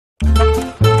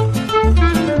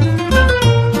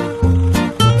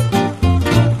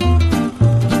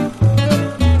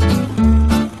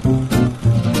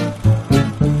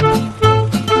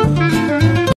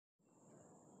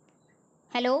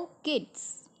Hello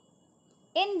kids.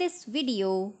 In this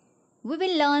video, we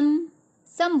will learn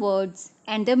some words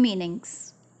and their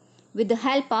meanings with the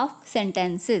help of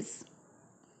sentences.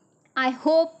 I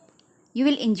hope you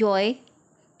will enjoy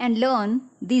and learn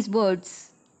these words.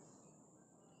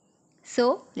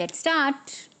 So, let's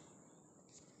start.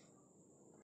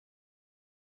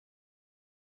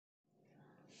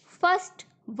 First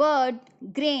word,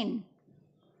 grain.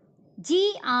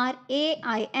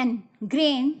 Grain.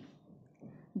 Grain.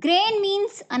 Grain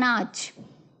means anaj.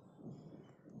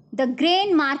 The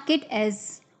grain market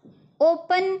is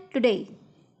open today.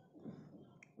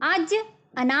 आज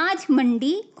अनाज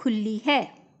मंडी खुली है.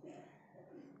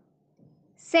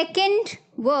 Second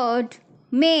word,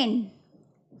 main.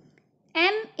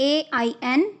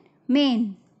 MAIN, main.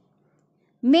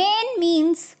 Main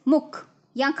means मुख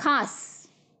या खास.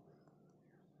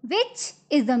 Which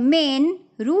is the main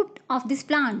root of this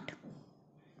plant?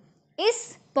 इस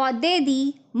पौधे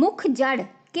दी मुख जड़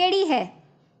केड़ी है?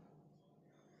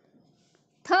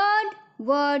 Third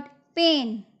word, pain.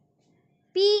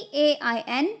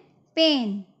 PAIN,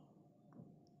 pain.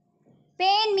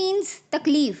 Pain means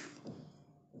तकलीफ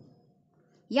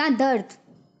या दर्द.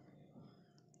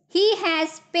 He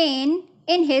has pain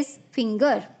in his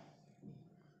finger.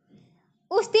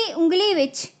 उसदी उंगली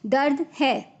विच दर्द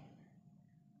है.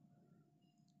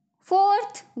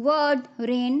 Fourth word,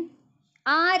 rain.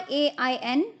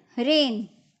 RAIN, rain.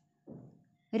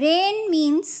 Rain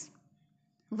means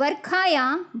Varkha या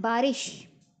बारिश.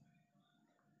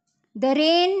 The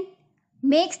rain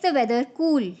makes the weather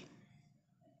cool.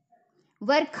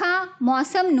 Varkha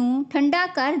मौसम ਨੂੰ ਠੰਡਾ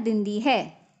ਕਰ ਦਿੰਦੀ ਹੈ.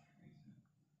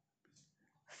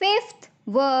 Fifth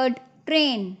word,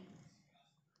 train.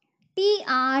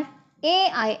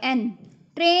 TRAIN,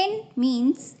 train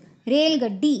means rail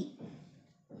गड्डी.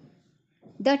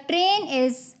 The train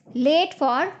is late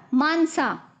for Mansa.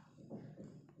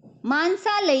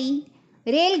 मानसा ਲਈ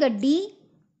रेल गड्डी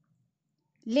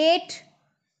late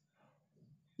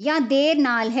या देर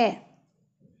नाल है.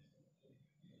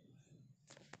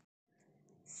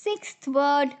 Sixth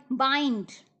word,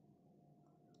 bind.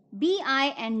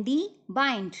 BIND,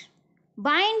 bind.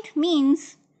 Bind means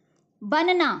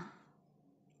banana.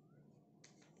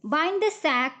 Bind the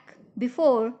sack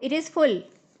before it is full.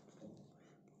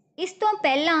 ਇਸ ਤੋਂ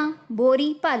ਪਹਿਲਾਂ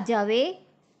ਬੋਰੀ ਭਰ ਜਾਵੇ,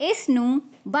 ਇਸ ਨੂੰ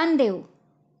ਬੰਨ੍ਹ ਦਿਓ.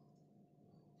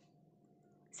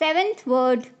 Seventh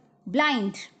word,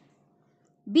 blind.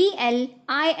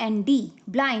 BLIND,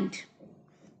 blind.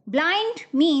 Blind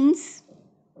means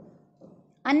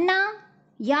अन्ना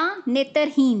या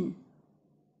नेत्रहीन.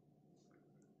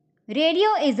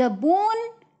 Radio is a boon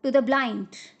to the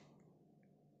blind.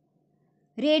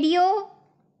 Radio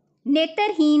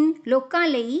नेत्रहीन लोकां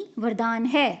ਲਈ वरदान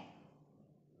है.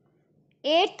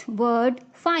 Eighth word,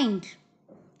 find.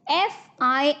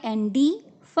 FIND,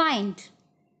 find.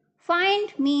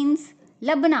 Find means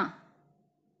ਲੱਭਣਾ.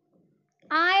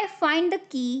 I find the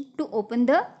key to open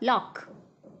the lock.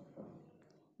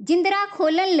 ਜਿੰਦਰਾ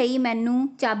ਖੋਲਣ ਲਈ ਮੈਨੂੰ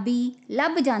ਚਾਬੀ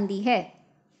ਲੱਭ ਜਾਂਦੀ ਹੈ.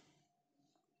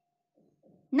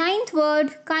 Ninth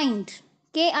word, kind.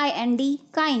 KIND,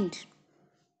 kind.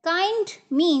 Kind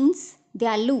means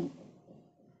दयालु.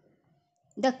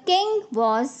 The king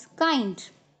was kind.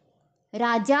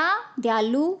 राजा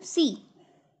दयालु सी.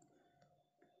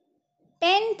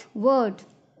 10th word,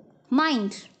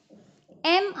 mind.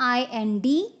 MIND,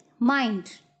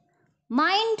 mind.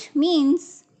 Mind means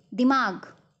दिमाग.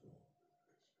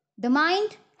 The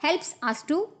mind helps us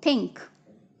to think.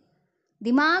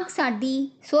 दिमाग साडी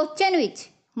सोचਣ ਵਿੱਚ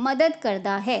ਮਦਦ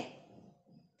ਕਰਦਾ ਹੈ.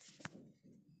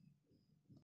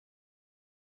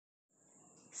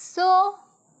 So,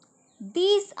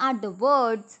 these are the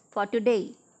words for today.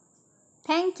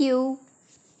 Thank you.